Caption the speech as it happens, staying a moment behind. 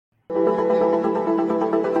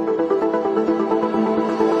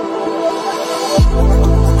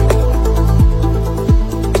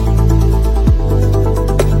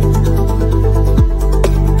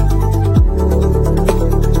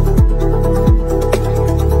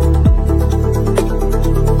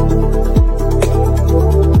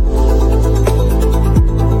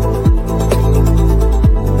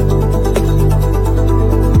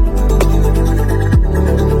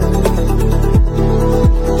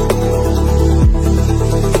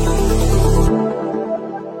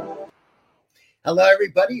Hello,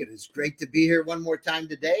 everybody. It is great to be here one more time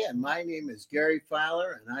today. And my name is Gary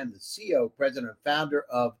Fowler, and I'm the CEO, president, and founder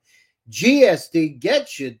of GSD, Get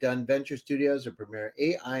Shit Done Venture Studios, a premier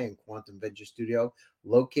AI and quantum venture studio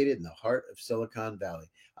located in the heart of Silicon Valley.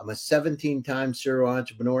 I'm a 17-time serial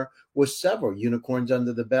entrepreneur with several unicorns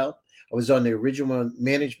under the belt. I was on the original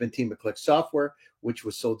management team of Click Software, which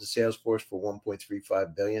was sold to Salesforce for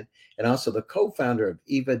 $1.35 billion, and also the co-founder of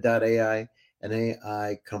Eva.ai, an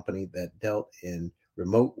AI company that dealt in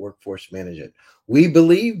remote workforce management. We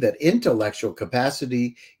believe that intellectual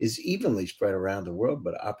capacity is evenly spread around the world,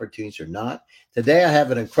 but opportunities are not. Today, I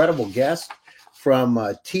have an incredible guest from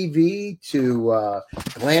TV to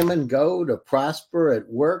Glam and Go to Prospr at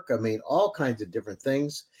work. I mean, all kinds of different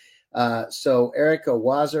things. So Erika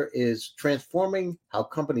Wasser is transforming how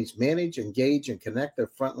companies manage, engage, and connect their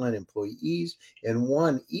frontline employees in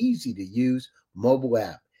one easy-to-use mobile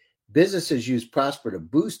app. Businesses use Prospr to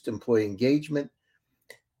boost employee engagement,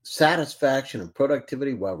 satisfaction, and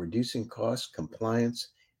productivity while reducing costs,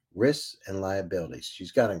 compliance, risks, and liabilities.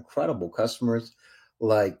 She's got incredible customers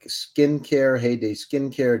like Skincare, Heyday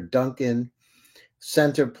Skincare, Dunkin',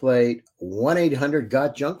 Centerplate,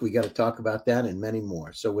 1-800-GOT-JUNK. We got to talk about that and many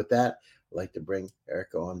more. So with that, I'd like to bring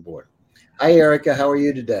Erika on board. Hi, Erika. How are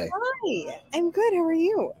you today? Hi, I'm good. How are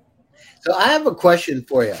you? So I have a question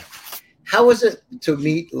for you. How was it to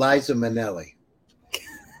meet Liza Minnelli?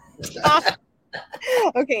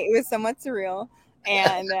 Okay, it was somewhat surreal.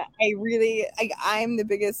 And I'm the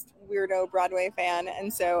biggest weirdo Broadway fan.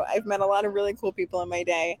 And so I've met a lot of really cool people in my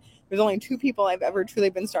day. There's only two people I've ever truly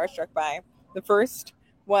been starstruck by. The first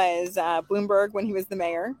was Bloomberg when he was the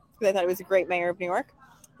mayor, because I thought he was a great mayor of New York.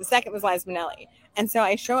 The second was Liza Minnelli. And so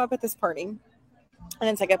I show up at this party, and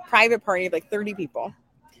it's like a private party of like 30 people.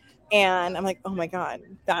 And I'm like, oh my God,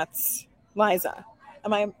 that's Liza.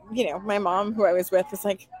 And my mom, who I was with, was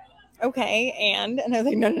like, okay, and I was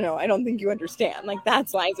like, no, I don't think you understand. Like,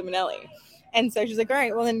 that's Liza Minnelli. And so she's like, all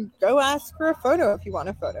right, well then go ask for a photo if you want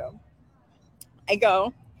a photo. I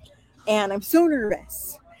go, and I'm so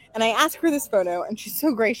nervous. And I ask her this photo, and she's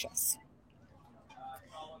so gracious.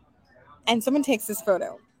 And someone takes this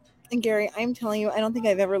photo. And Gary, I'm telling you, I don't think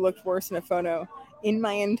I've ever looked worse in a photo in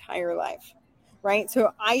my entire life. Right?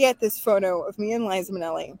 So I get this photo of me and Liza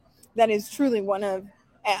Minnelli that is truly one of,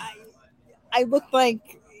 I looked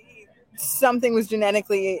like something was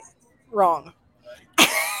genetically wrong.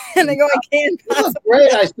 And I go, I can't possibly.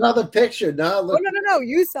 Great, I saw the picture. No,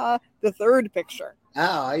 you saw the third picture.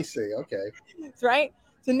 Oh, I see. Okay. That's right.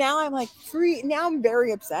 So now I'm like free. Now I'm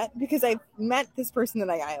very upset because I met this person that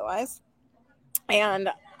I idolize and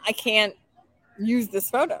I can't use this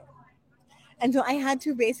photo. And so I had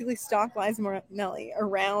to basically stalk Liza Minnelli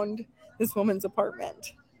around this woman's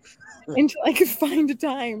apartment until I could find a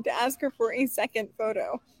time to ask her for a second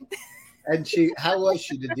photo. And how was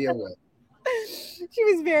she to deal with? She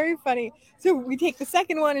was very funny. So we take the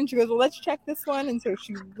second one and she goes, well, let's check this one. And so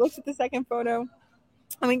she looks at the second photo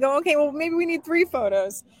and we go, okay, well, maybe we need 3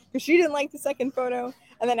 photos because she didn't like the second photo.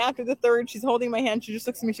 And then after the third, she's holding my hand. She just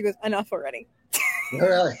looks at me. She goes, enough already.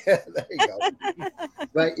 Really? There you go.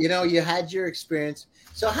 But, you had your experience.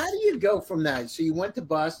 So how do you go from that? So you went to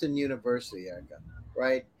Boston University, Erika,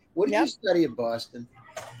 right? What did you study at Boston?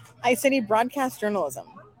 I studied broadcast journalism.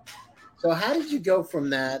 So how did you go from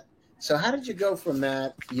that?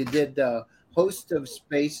 You did host of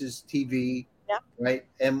Spaces TV, right?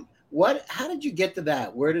 And how did you get to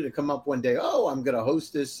that? Where did it come up one day? Oh, I'm going to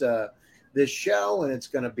host this show and it's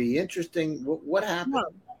going to be interesting. What happened?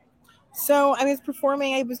 So I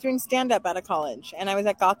was doing stand-up out of college, and I was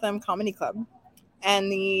at Gotham Comedy Club,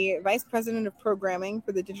 and the vice president of programming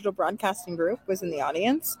for the digital broadcasting group was in the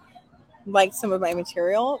audience, liked some of my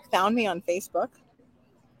material, found me on Facebook,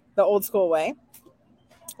 the old school way,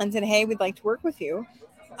 and said, hey, we'd like to work with you.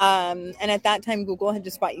 And at that time, Google had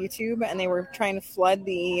just bought YouTube, and they were trying to flood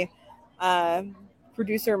the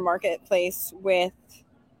producer marketplace with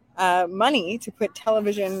money to put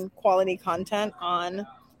television quality content on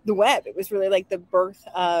the web. It was really like the birth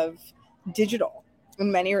of digital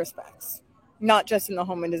in many respects, not just in the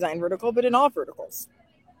home and design vertical, but in all verticals.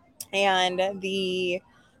 And the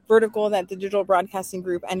vertical that the digital broadcasting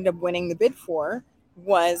group ended up winning the bid for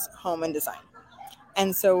was home and design.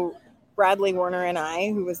 And so Bradley Warner and I,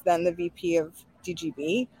 who was then the VP of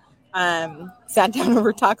DGB, sat down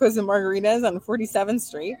over tacos and margaritas on 47th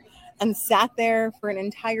Street and sat there for an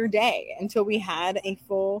entire day until we had a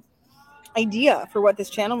full idea for what this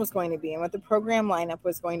channel was going to be and what the program lineup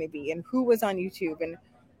was going to be and who was on YouTube and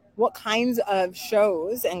what kinds of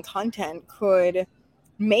shows and content could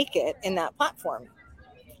make it in that platform.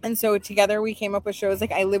 And so together we came up with shows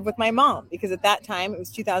like I Live with My Mom, because at that time, it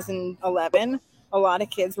was 2011, a lot of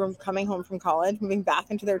kids were coming home from college, moving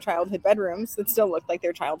back into their childhood bedrooms that still looked like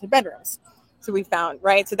their childhood bedrooms. So we found,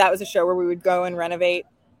 right? So that was a show where we would go and renovate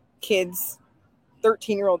kids'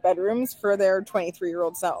 13-year-old bedrooms for their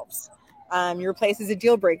 23-year-old selves. Your Place is a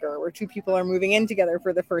Deal Breaker, where two people are moving in together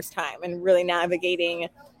for the first time and really navigating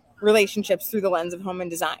relationships through the lens of home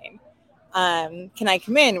and design. Can I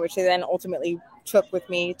Come In, which they then ultimately took with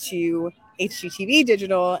me to HGTV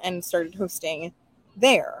Digital and started hosting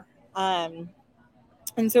there. And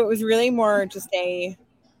so it was really more just a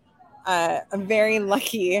very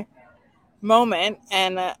lucky moment,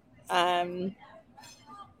 and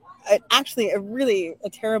actually a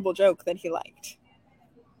terrible joke that he liked.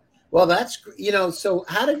 Well, that's, so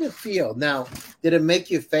how did it feel? Now, did it make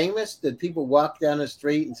you famous? Did people walk down the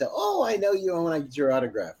street and say, "Oh, I know you, I want to get your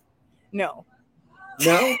autograph"? No.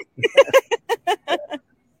 No?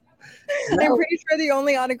 I'm pretty sure the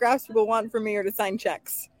only autographs people want from me are to sign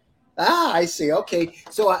checks. Ah, I see. Okay.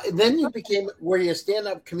 So then were you a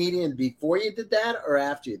stand-up comedian before you did that or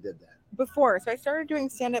after you did that? Before. So I started doing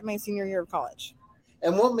stand-up my senior year of college.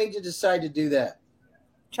 And what made you decide to do that?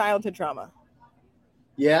 Childhood trauma.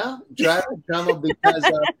 Yeah? Childhood trauma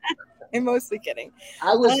because I'm mostly kidding.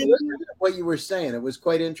 I was listening to what you were saying. It was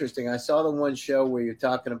quite interesting. I saw the one show where you're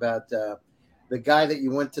talking about the guy that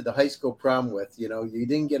you went to the high school prom with. You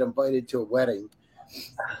didn't get invited to a wedding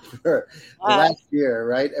for the last year,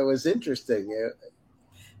 right? It was interesting.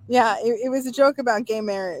 Yeah, it was a joke about gay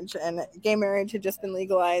marriage, and gay marriage had just been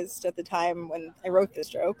legalized at the time when I wrote this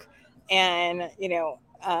joke. And,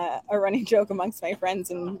 a running joke amongst my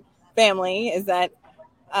friends and family is that,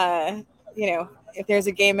 if there's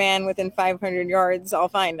a gay man within 500 yards, I'll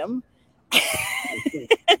find him.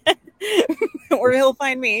 Or he'll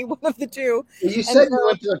find me, one of the two. You said you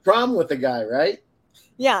went to the prom with the guy, right?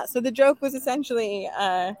 Yeah, so the joke was essentially,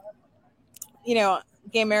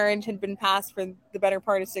 gay marriage had been passed for the better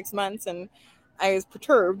part of 6 months, and I was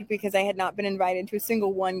perturbed because I had not been invited to a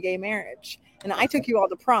single one gay marriage. And I took you all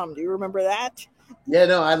to prom. Do you remember that? Yeah,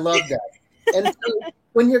 no, I love that. And so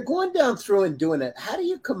when you're going down through and doing it, how do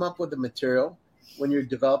you come up with the material when you're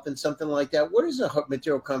developing something like that? Where does the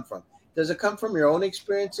material come from? Does it come from your own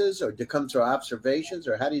experiences, or does it come through observations,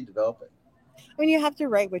 or how do you develop it? I mean, you have to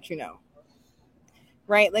write what you know,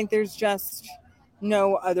 right? Like, there's just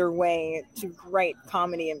no other way to write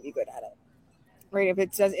comedy and be good at it, right? If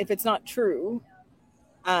it's not true,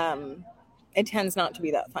 it tends not to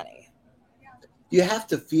be that funny. Do you have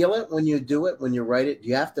to feel it when you do it, when you write it? Do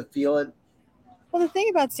you have to feel it? Well, the thing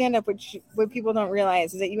about stand-up, what people don't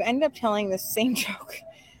realize, is that you end up telling the same joke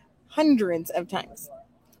hundreds of times,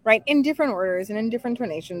 right? In different orders and in different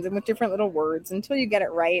tonations and with different little words until you get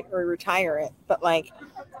it right or retire it. But, like,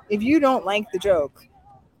 if you don't like the joke,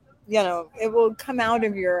 it will come out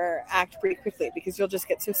of your act pretty quickly because you'll just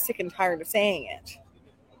get so sick and tired of saying it.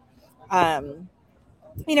 And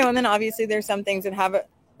then obviously there's some things that have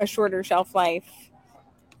a shorter shelf life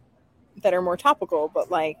that are more topical,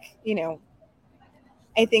 but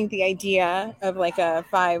I think the idea of like a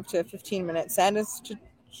 5 to 15 minute set is to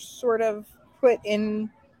sort of put in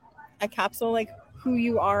a capsule like who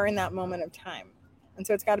you are in that moment of time. And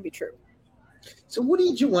so it's got to be true. So what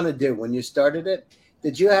did you want to do when you started it?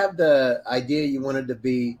 Did you have the idea you wanted to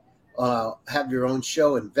be have your own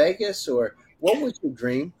show in Vegas, or what was your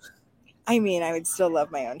dream? I mean, I would still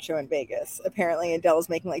love my own show in Vegas. Apparently Adele's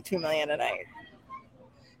making like $2 million a night.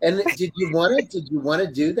 And did you want it? Did you want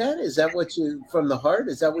to do that? Is that what you, from the heart?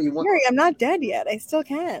 Is that what you want? Gary, I'm not dead yet. I still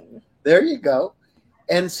can. There you go.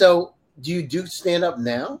 And so do you do stand up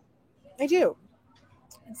now? I do.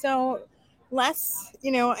 So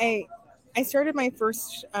I started my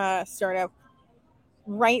first startup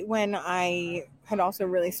right when I had also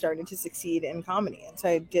really started to succeed in comedy. And so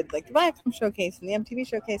I did like the Viacom showcase and the MTV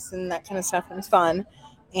showcase and that kind of stuff. It was fun.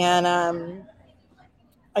 And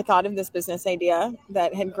I thought of this business idea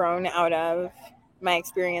that had grown out of my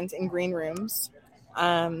experience in green rooms,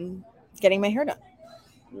 getting my hair done.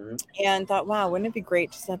 Mm-hmm. And thought, wow, wouldn't it be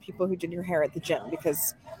great to have people who did your hair at the gym?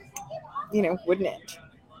 Because, wouldn't it?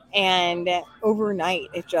 And overnight,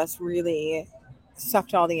 it just really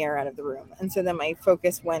sucked all the air out of the room. And so then my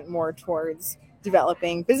focus went more towards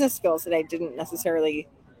developing business skills that I didn't necessarily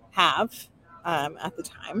have at the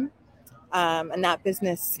time. And that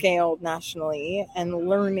business scaled nationally, and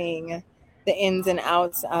learning the ins and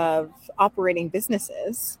outs of operating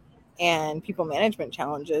businesses and people management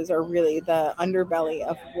challenges are really the underbelly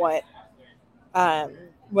of what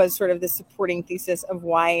was sort of the supporting thesis of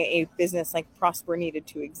why a business like Prospr needed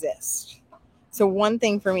to exist. So one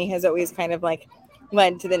thing for me has always kind of like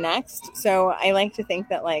led to the next. So I like to think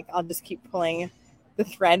that like I'll just keep pulling the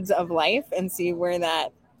threads of life and see where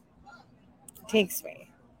that takes me.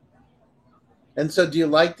 And so do you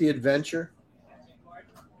like the adventure?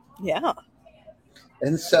 Yeah.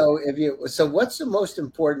 And so what's the most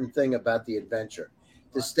important thing about the adventure?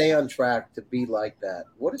 To stay on track, to be like that.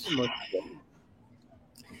 What is the most important?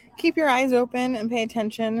 Keep your eyes open and pay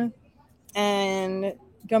attention, and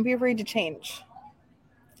don't be afraid to change.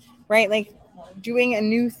 Right? Like doing a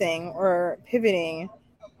new thing or pivoting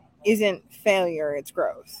isn't failure, it's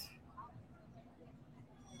growth.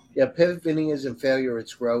 Yeah, pivoting isn't failure,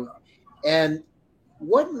 it's growth. And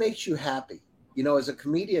what makes you happy? As a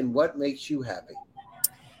comedian, what makes you happy?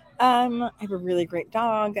 I have a really great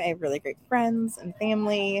dog. I have really great friends and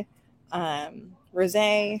family.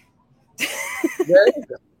 Rosé.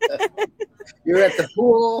 You're at the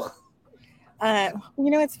pool.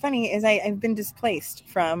 What's funny is I've been displaced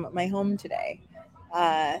from my home today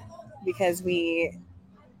because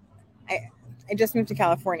I just moved to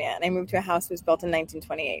California, and I moved to a house that was built in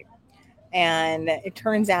 1928. And it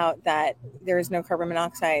turns out that there is no carbon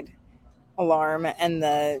monoxide alarm, and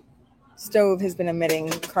the stove has been emitting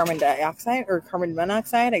carbon dioxide or carbon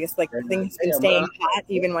monoxide. I guess things been staying hot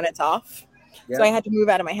even when it's off. Yeah. So I had to move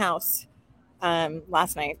out of my house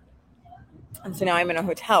last night. And so now I'm in a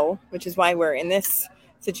hotel, which is why we're in this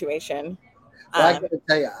situation. Well, I got to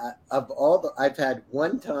tell you, I've had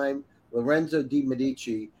one time, Lorenzo de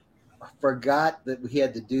Medici forgot that he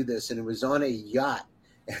had to do this, and it was on a yacht.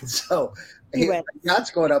 And so the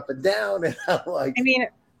yacht's going up and down, and I'm like, I mean,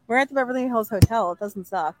 we're at the Beverly Hills Hotel. It doesn't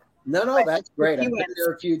suck. No, that's great. I've been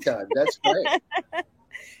there a few times. That's great.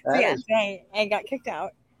 I got kicked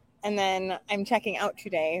out, and then I'm checking out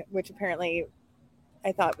today, which apparently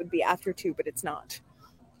I thought would be after 2, but it's not.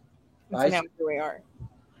 So now here we are.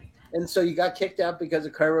 And so you got kicked out because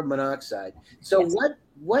of carbon monoxide. So yes.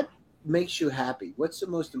 What makes you happy? What's the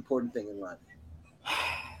most important thing in life?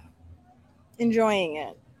 Enjoying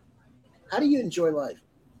it. How do you enjoy life?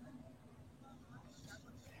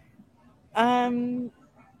 I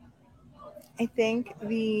think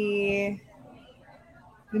the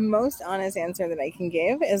most honest answer that I can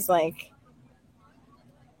give is like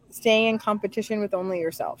staying in competition with only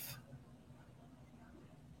yourself.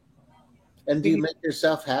 And do you make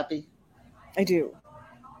yourself happy? I do.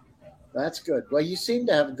 That's good. Well, you seem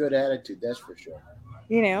to have a good attitude, that's for sure.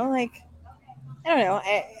 I don't know.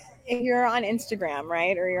 If you're on Instagram,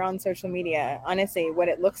 right, or you're on social media, honestly, what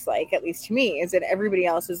it looks like, at least to me, is that everybody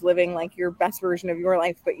else is living like your best version of your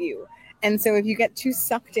life but you. And so if you get too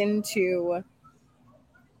sucked into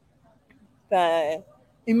the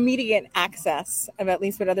immediate access of at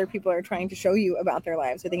least what other people are trying to show you about their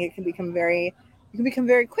lives, I think it can become very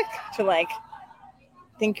quick to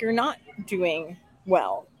think you're not doing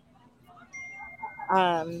well.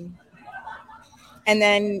 And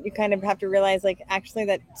then you kind of have to realize actually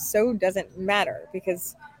that so doesn't matter,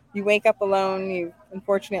 because you wake up alone, you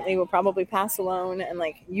unfortunately will probably pass alone, and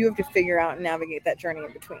you have to figure out and navigate that journey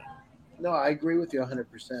in between. No, I agree with you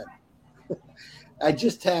 100%. I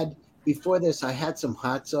just had, before this, I had some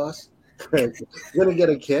hot sauce. You're going to get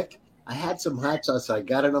a kick. I had some hot sauce. I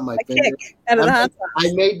got it on my finger. I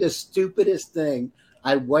made the stupidest thing.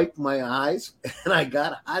 I wiped my eyes, and I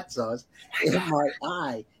got hot sauce in my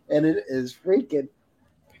eye. And it is freaking.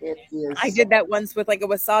 I did that once with a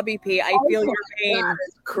wasabi pea. I feel your pain.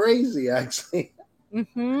 It's crazy, actually.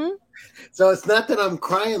 Mm-hmm. So it's not that I'm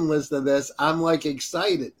crying listening to this. I'm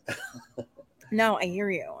excited. No, I hear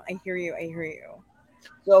you.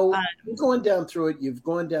 So you're going down through it. You've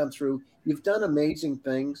gone down through. You've done amazing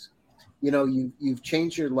things. You've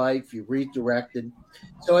changed your life. You've redirected.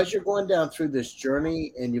 So as you're going down through this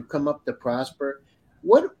journey and you've come up to Prospr,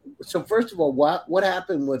 so first of all, what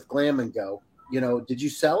happened with Glam and Go? Did you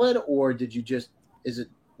sell it, or did you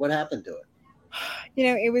what happened to it?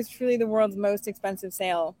 It was truly the world's most expensive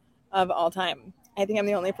sale of all time. I think I'm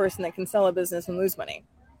the only person that can sell a business and lose money.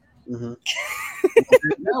 Mm-hmm.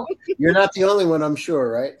 No, you're not the only one, I'm sure,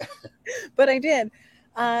 right? But I did.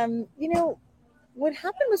 What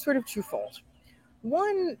happened was sort of twofold.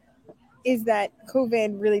 One is that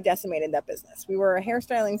COVID really decimated that business. We were a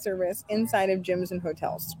hairstyling service inside of gyms and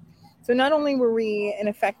hotels. So not only were we an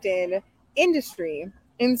affected industry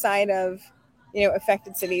inside of,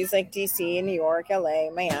 affected cities like DC, New York, LA,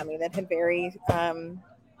 Miami, that had very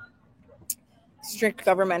strict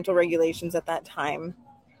governmental regulations at that time,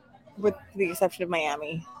 with the exception of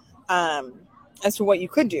Miami, as to what you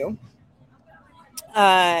could do.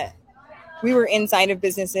 We were inside of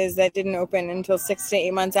businesses that didn't open until 6 to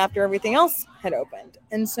 8 months after everything else had opened.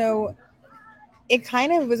 And so it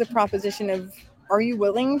kind of was a proposition of, are you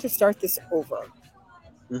willing to start this over?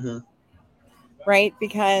 Mm-hmm. Right?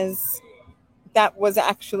 Because that was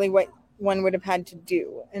actually what one would have had to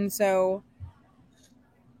do. And so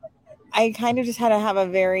I kind of just had to have a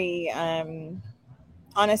very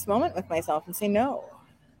honest moment with myself and say no.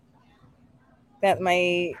 That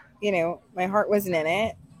my heart wasn't in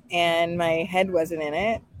it and my head wasn't in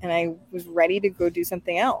it, and I was ready to go do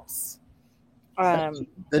something else.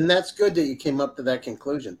 Then that's good that you came up to that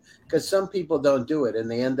conclusion, because some people don't do it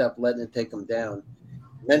and they end up letting it take them down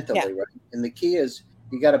mentally, Yeah. right? And the key is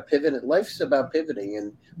you got to pivot. Life's about pivoting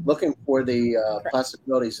and looking for the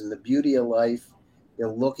possibilities and the beauty of life.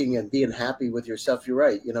 Looking and being happy with yourself. You're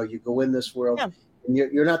right. You go in this world, Yeah. and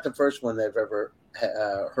you're not the first one I've ever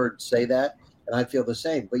heard say that, and I feel the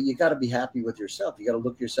same. But you got to be happy with yourself. You got to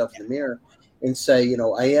look yourself in the mirror and say,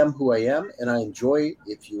 I am who I am, and I enjoy.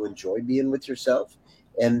 If you enjoy being with yourself,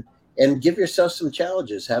 and give yourself some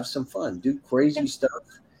challenges, have some fun, do crazy stuff,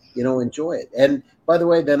 enjoy it. And by the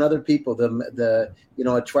way, then other people, the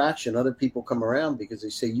attraction, other people come around because they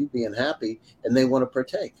see you being happy and they want to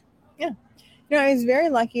partake. Yeah. I was very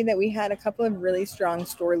lucky that we had a couple of really strong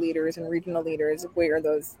store leaders and regional leaders where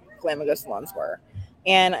those Glamago salons were.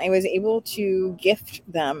 And I was able to gift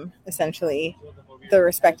them, essentially, the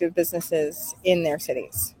respective businesses in their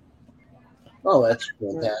cities. Oh, that's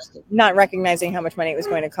fantastic. Not recognizing how much money it was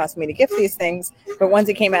going to cost me to gift these things. But once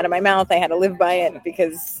it came out of my mouth, I had to live by it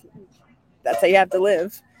because that's how you have to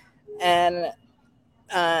live. And,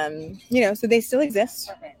 so they still exist.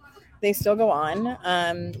 They still go on.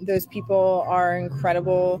 Those people are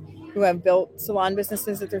incredible who have built salon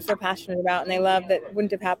businesses that they're so passionate about and they love, that wouldn't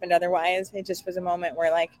have happened otherwise. It just was a moment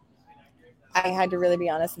where I had to really be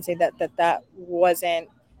honest and say that wasn't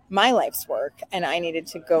my life's work and I needed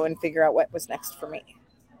to go and figure out what was next for me.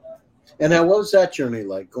 And now, what was that journey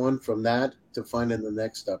like, going from that to finding the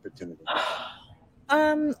next opportunity?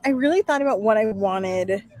 I really thought about what I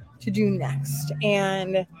wanted to do next,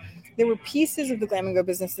 and there were pieces of the Glam & Go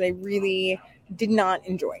business that I really did not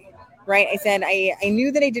enjoy, right? I said I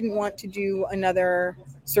knew that I didn't want to do another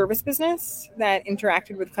service business that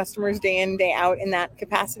interacted with customers day in, day out in that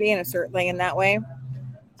capacity and certainly in that way.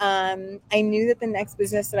 I knew that the next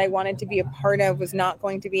business that I wanted to be a part of was not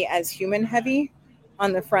going to be as human heavy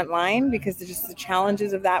on the front line, because just the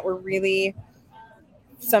challenges of that were really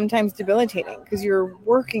sometimes debilitating, because you're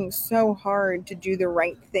working so hard to do the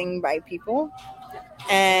right thing by people.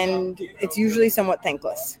 And it's usually somewhat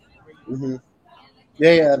thankless. Mm-hmm.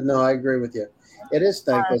 Yeah, no, I agree with you. It is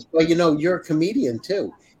thankless. But you're a comedian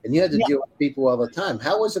too, and you had to deal with people all the time.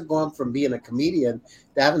 How was it going from being a comedian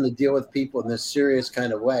to having to deal with people in this serious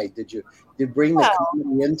kind of way? Did you bring the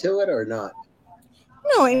comedy into it or not?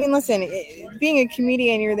 No, I mean, listen, being a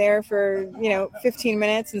comedian, you're there for, 15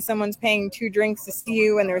 minutes and someone's paying 2 drinks to see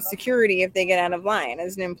you and there's security if they get out of line.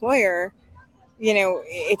 As an employer,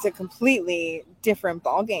 it's a completely different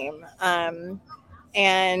ballgame.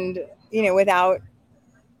 And, without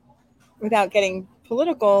getting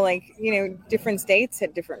political, different states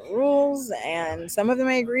had different rules, and some of them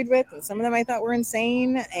I agreed with and some of them I thought were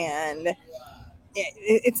insane. And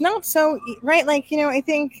it's not so, right? I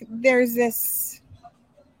think there's this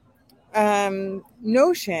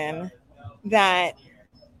notion that,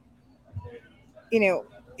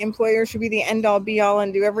 employers should be the end all be all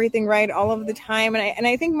and do everything right all of the time. And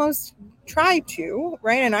I think most try to,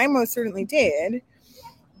 right? And I most certainly did.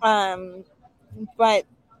 But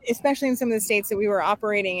especially in some of the states that we were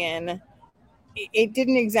operating in, it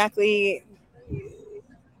didn't exactly,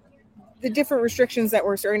 the different restrictions that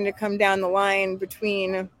were starting to come down the line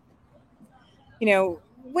between,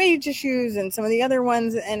 wage issues and some of the other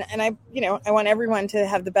ones. And I want everyone to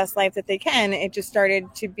have the best life that they can. It just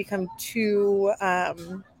started to become too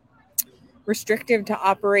restrictive to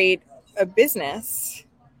operate a business.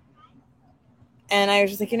 And I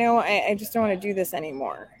was just like, I just don't want to do this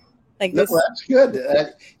anymore. No, that's good.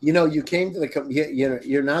 You came to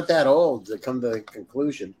you're not that old to come to the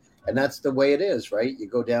conclusion, and that's the way it is, right? You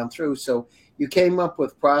go down through. So you came up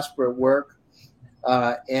with Prospr at work,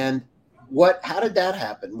 and how did that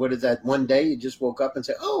happen? What is that? One day you just woke up and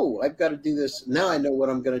said, "Oh, I've got to do this. Now I know what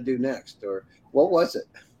I'm going to do next," or what was it?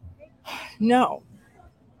 No,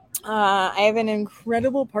 I have an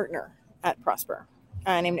incredible partner at Prospr.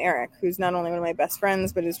 Named Eric, who's not only one of my best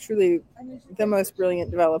friends, but is truly the most brilliant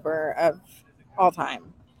developer of all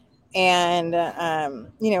time. And,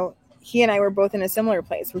 he and I were both in a similar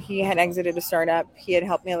place where he had exited a startup. He had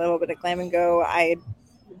helped me a little bit at Glam & Go. I had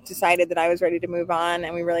decided that I was ready to move on.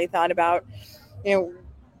 And we really thought about,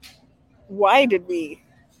 why did we,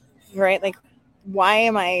 right? Why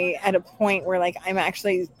am I at a point where I'm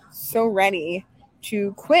actually so ready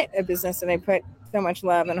to quit a business that I put so much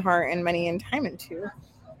love and heart and money and time into?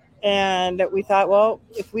 And we thought, well,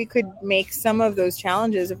 if we could make some of those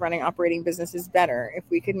challenges of running operating businesses better, if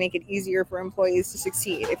we could make it easier for employees to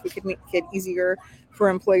succeed, if we could make it easier for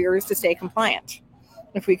employers to stay compliant,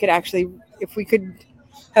 if we could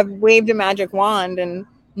have waved a magic wand and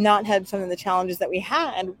not had some of the challenges that we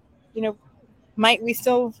had, might we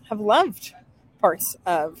still have loved parts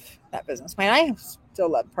of that business? Might I have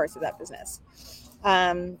still loved parts of that business?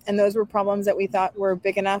 And those were problems that we thought were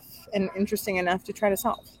big enough and interesting enough to try to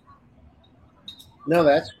solve. No,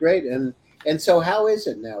 that's great. And so how is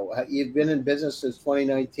it now? You've been in business since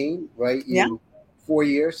 2019, right? Yeah. 4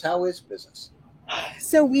 years. How is business?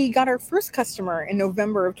 So we got our first customer in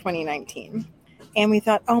November of 2019. And we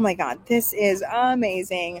thought, oh my God, this is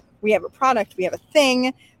amazing. We have a product, we have a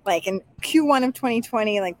thing. Like in Q1 of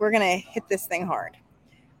 2020, like we're going to hit this thing hard.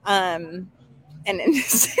 And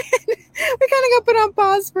instead, we kind of got put on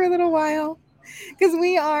pause for a little while because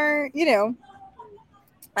we are,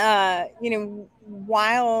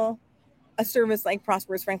 while a service like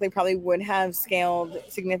Prospr, frankly, probably would have scaled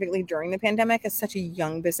significantly during the pandemic, as such a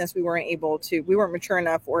young business, we weren't mature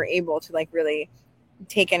enough or able to like really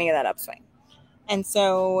take any of that upswing. And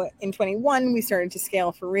so in 21, we started to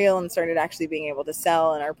scale for real and started actually being able to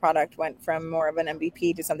sell. And our product went from more of an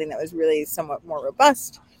MVP to something that was really somewhat more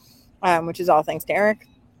robust, which is all thanks to Eric.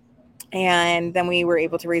 And then we were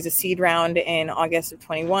able to raise a seed round in August of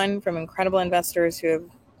 21 from incredible investors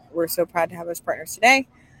we're so proud to have as partners today.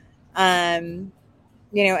 And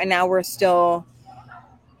now we're still,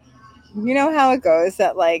 how it goes,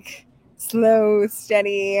 that like slow,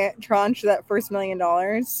 steady tranche, that first $1 million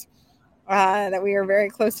that we are very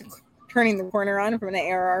close to turning the corner on from an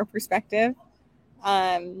ARR perspective.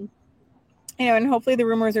 And hopefully the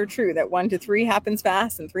rumors are true that 1 to 3 happens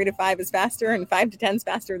fast and 3 to 5 is faster and 5 to 10 is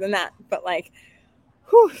faster than that. But like,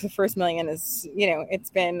 the first $1 million is, it's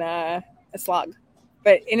been a slog,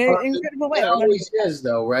 but in an incredible way. It always is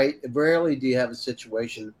though, right? Rarely do you have a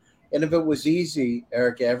situation. And if it was easy,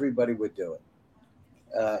 Erika, everybody would do it.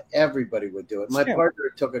 Everybody would do it. My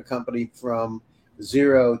partner took a company from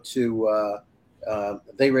zero to,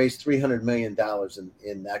 they raised $300 million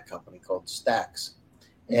in that company called Stacks.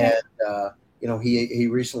 And, he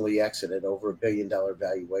recently exited over $1 billion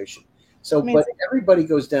valuation. So, amazing. But everybody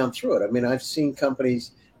goes down through it. I mean, I've seen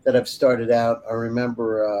companies that have started out. I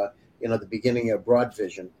remember, the beginning of Broad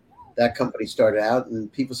Vision, that company started out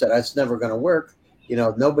and people said, it's never going to work.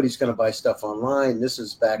 Nobody's going to buy stuff online. This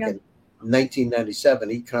is back in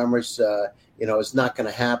 1997. E-commerce, is not going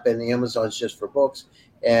to happen. Amazon's just for books.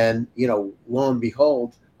 And, lo and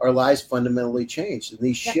behold, our lives fundamentally changed. And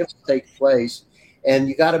these shifts take place. And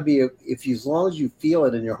you got to be, as long as you feel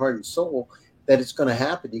it in your heart and soul that it's going to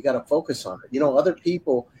happen, you got to focus on it. Other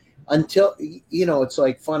people, until, it's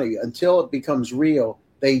like funny, until it becomes real,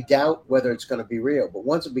 they doubt whether it's going to be real. But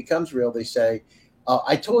once it becomes real, they say,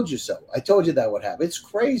 I told you so. I told you that would happen. It's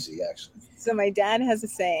crazy, actually. So my dad has a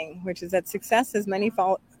saying, which is that success has many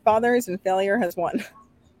fathers and failure has one.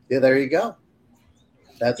 Yeah, there you go.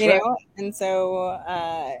 That's right. And so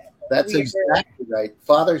that's exactly right.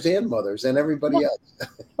 Fathers and mothers and everybody else.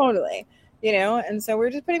 Totally. And so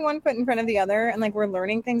we're just putting one foot in front of the other, and like we're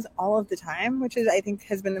learning things all of the time, which is, I think,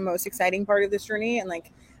 has been the most exciting part of this journey. And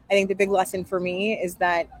like, I think the big lesson for me is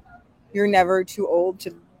that you're never too old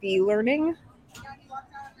to be learning,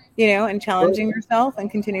 and challenging yourself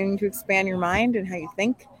and continuing to expand your mind and how you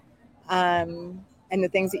think, and the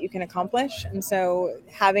things that you can accomplish. And so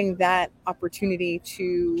having that opportunity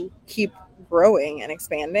to keep growing and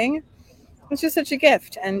expanding, it's just such a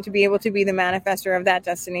gift. And to be able to be the manifester of that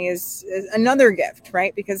destiny is another gift,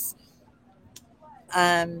 right? Because,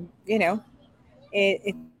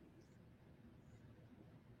 it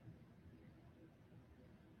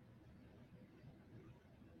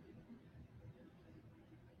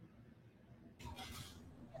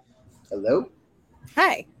Hello?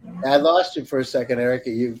 Hi. I lost you for a second, Erika.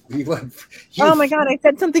 You went. Oh my God! I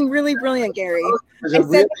said something really brilliant, Gary.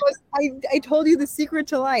 I told you the secret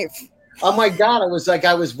to life. Oh my God! It was like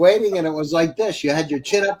I was waiting, and it was like this. You had your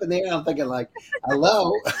chin up in the air. I'm thinking, like,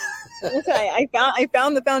 hello. I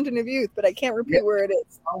found the fountain of youth, but I can't repeat where it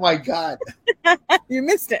is. Oh my God! You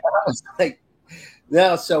missed it. I was like,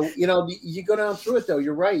 no. So you go down through it though.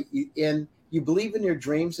 You're right, and you believe in your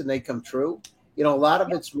dreams, and they come true. A lot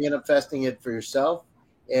of it's manifesting it for yourself.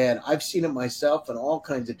 And I've seen it myself in all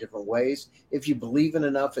kinds of different ways. If you believe in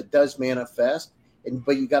enough, it does manifest,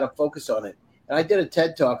 but you got to focus on it. And I did a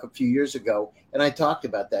TED Talk a few years ago, and I talked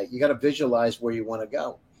about that. You got to visualize where you want to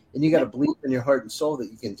go, and you got to believe in your heart and soul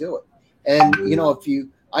that you can do it. And,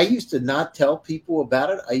 I used to not tell people about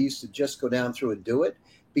it. I used to just go down through and do it,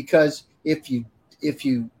 because if you if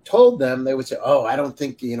you told them, they would say, "Oh, I don't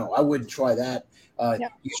think, I wouldn't try that.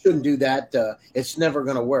 You shouldn't do that. It's never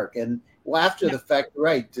going to work." And well, after the fact,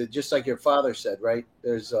 right, just like your father said, right,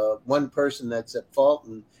 there's one person that's at fault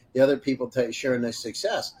and the other people sharing their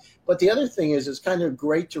success. But the other thing is, it's kind of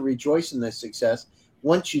great to rejoice in their success.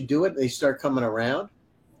 Once you do it, they start coming around.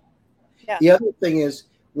 Yeah. The other thing is,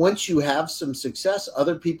 once you have some success,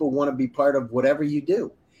 other people want to be part of whatever you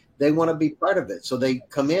do. They want to be part of it. So they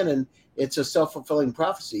come in, and it's a self-fulfilling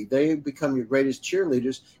prophecy. They become your greatest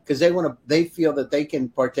cheerleaders because they feel that they can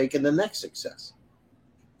partake in the next success.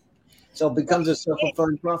 So it becomes a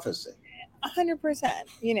self-fulfilling prophecy. 100%,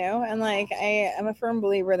 and like I am a firm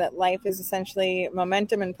believer that life is essentially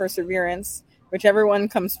momentum and perseverance, whichever one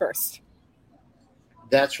comes first.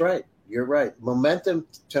 That's right. You're right. Momentum,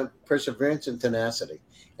 perseverance, and tenacity,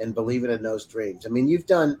 and believing in those dreams. I mean, you've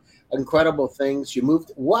done incredible things. You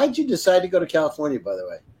moved. Why'd you decide to go to California, by the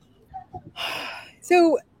way?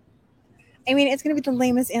 So, I mean, it's going to be the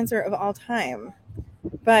lamest answer of all time,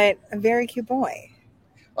 but a very cute boy.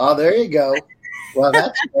 Oh, there you go. Well,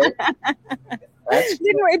 that's great.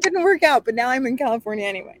 It didn't work out, but now I'm in California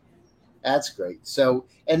anyway. That's great. So,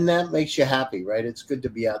 and that makes you happy, right? It's good to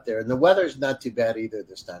be out there. And the weather's not too bad either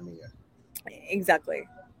this time of year. Exactly.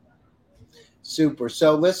 Super.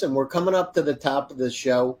 So listen, we're coming up to the top of the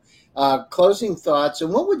show. Closing thoughts.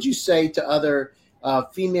 And what would you say to other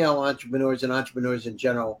female entrepreneurs and entrepreneurs in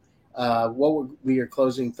general? What would be your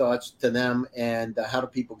closing thoughts to them, and how do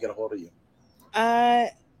people get a hold of you?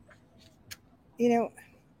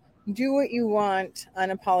 Do what you want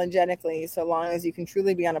unapologetically, so long as you can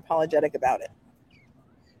truly be unapologetic about it.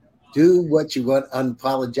 Do what you want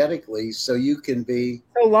unapologetically, so you can be.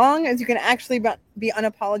 So long as you can actually be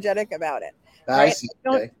unapologetic about it. Right? I see.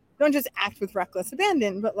 Don't just act with reckless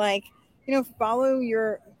abandon, but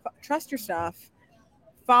trust your stuff,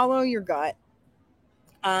 follow your gut,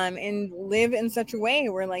 and live in such a way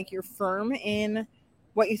where you're firm in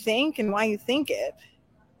what you think and why you think it.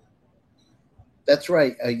 That's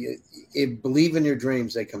right. Believe in your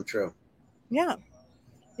dreams; they come true. Yeah,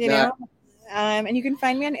 and you can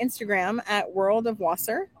find me on Instagram at World of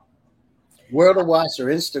Wasser. World of Wasser,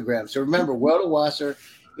 Instagram. So remember, World of Wasser.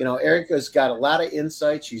 Erika's got a lot of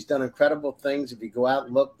insights. She's done incredible things. If you go out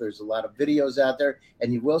and look, there's a lot of videos out there,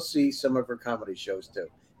 and you will see some of her comedy shows too.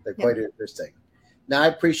 They're quite interesting. Now, I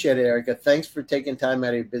appreciate it, Erika. Thanks for taking time out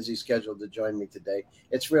of your busy schedule to join me today.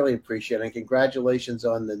 It's really appreciated. And congratulations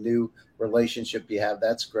on the new relationship you have.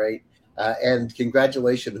 That's great. And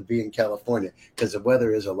congratulations on being in California, because the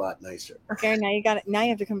weather is a lot nicer. Okay, now you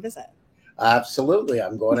have to come visit. Absolutely.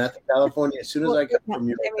 I'm going out to California as soon as I come from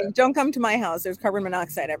you. Don't come to my house. There's carbon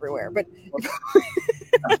monoxide everywhere. But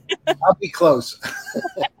I'll be close.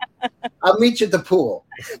 I'll meet you at the pool.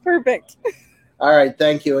 Perfect. All right.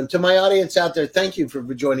 Thank you. And to my audience out there, thank you for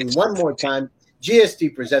joining one more time.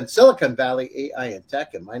 GSD presents Silicon Valley AI and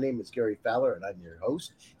Tech. And my name is Gary Fowler, and I'm your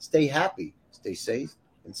host. Stay happy, stay safe,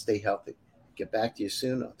 and stay healthy. Get back to you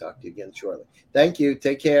soon. I'll talk to you again shortly. Thank you.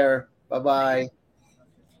 Take care. Bye-bye.